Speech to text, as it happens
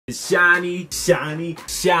Shawnie, Shawnie,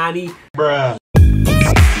 Shawnie, bruh.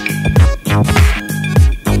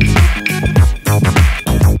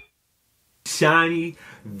 Shawnie,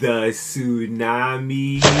 the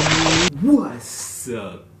Tsunami. What's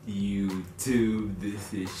up, YouTube?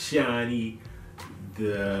 This is Shawnie,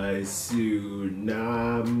 the Tsunami,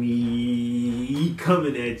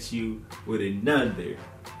 coming at you with another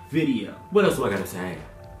video. What else do I gotta say?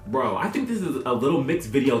 Bro, I think this is a little mix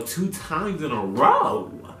video 2 times in a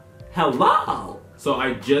row. Hello! So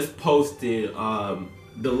I just posted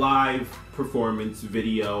the live performance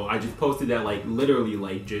video. I just posted that like literally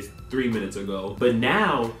like just 3 minutes ago. But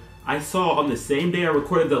now I saw on the same day I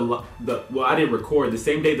recorded well, I didn't record, the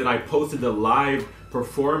same day that I posted the live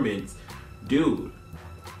performance, dude,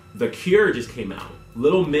 The Cure just came out.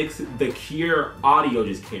 Little Mix, The Cure audio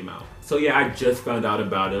just came out. So yeah, I just found out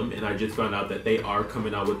about them, and I just found out that they are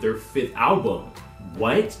coming out with their 5th album.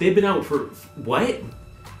 What? They've been out for, what?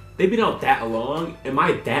 They've been out that long? Am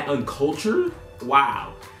I that uncultured?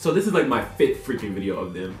 Wow. So this is like my 5th freaking video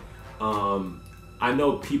of them. I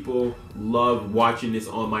know people love watching this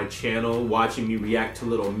on my channel, watching me react to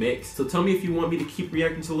Little Mix. So tell me if you want me to keep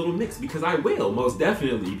reacting to Little Mix, because I will, most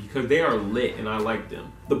definitely, because they are lit and I like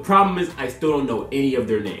them. The problem is I still don't know any of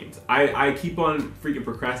their names. I keep on freaking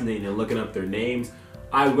procrastinating and looking up their names.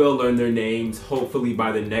 I will learn their names, hopefully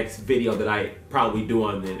by the next video that I probably do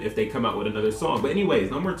on them if they come out with another song. But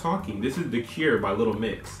anyways, no more talking. This is The Cure by Little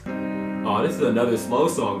Mix. Oh, this is another slow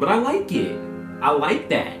song, but I like it. I like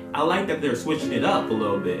that. I like that they're switching it up a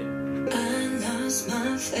little bit. I lost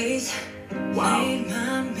my faith. Wow. Made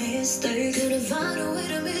my mistake. Couldn't find a way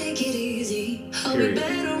to make it easy. I'll be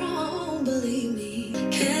better wrong, believe me.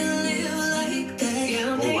 Can't live like that.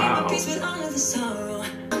 Yeah, I'm making peace with all of the sorrow.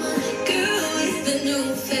 I'm a girl with a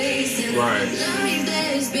new face. And life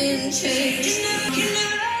that's been changed. You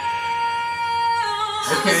know.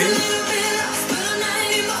 Okay.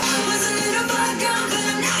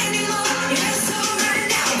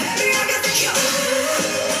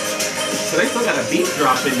 So they still got a beat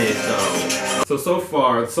drop in this though. So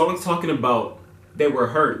far, the song's talking about they were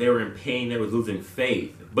hurt, they were in pain, they were losing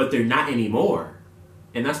faith, but they're not anymore.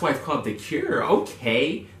 And that's why it's called The Cure.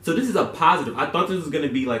 Okay. So this is a positive. I thought this was gonna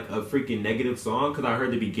be like a freaking negative song because I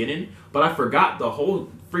heard the beginning, but I forgot the whole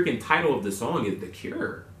freaking title of the song is The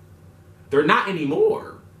Cure. They're not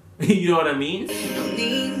anymore. You know what I mean? Don't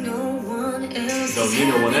need no one else. Don't need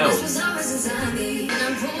no one else.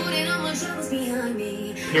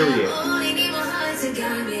 Period.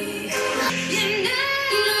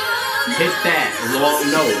 Hit that long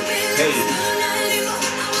note. Hey.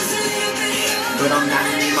 But I'm not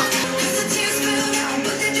anymore.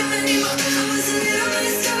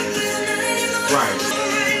 Right.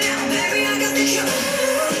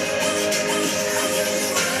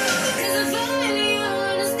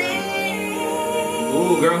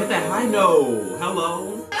 Ooh, girl, hit that high note.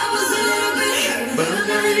 Hello. But I'm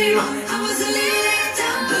not anymore.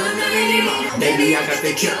 Baby, I got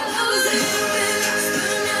the cure.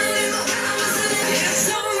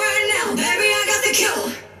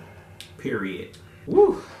 Period.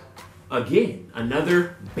 Woo. Again,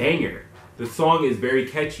 another banger. The song is very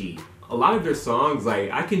catchy. A lot of their songs,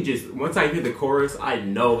 like, I can just, once I hear the chorus, I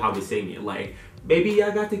know how to sing it. Like, baby,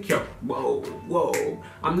 I got the cure. Whoa, whoa.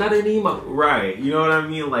 I'm not an emo. Right. You know what I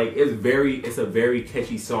mean? Like, it's a very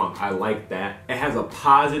catchy song. I like that. It has a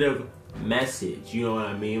positive message. You know what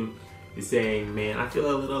I mean? It's saying, man, I feel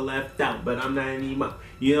a little left out, but I'm not anymore.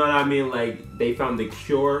 You know what I mean? Like, they found the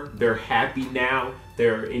cure. They're happy now.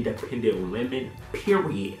 They're independent women,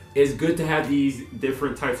 period. It's good to have these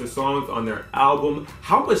different types of songs on their album.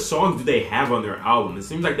 How much songs do they have on their album? It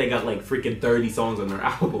seems like they got like freaking 30 songs on their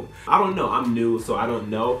album. I don't know. I'm new, so I don't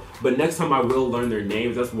know. But next time I will learn their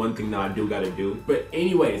names. That's one thing that I do gotta do. But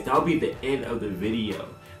anyways, that'll be the end of the video.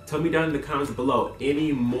 Tell me down in the comments below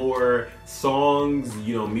any more songs,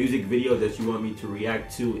 you know, music videos that you want me to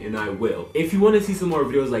react to, and I will. If you want to see some more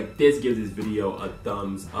videos like this, give this video a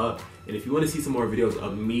thumbs up. And if you want to see some more videos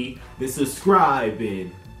of me, then subscribe,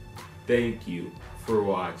 and thank you for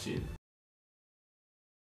watching.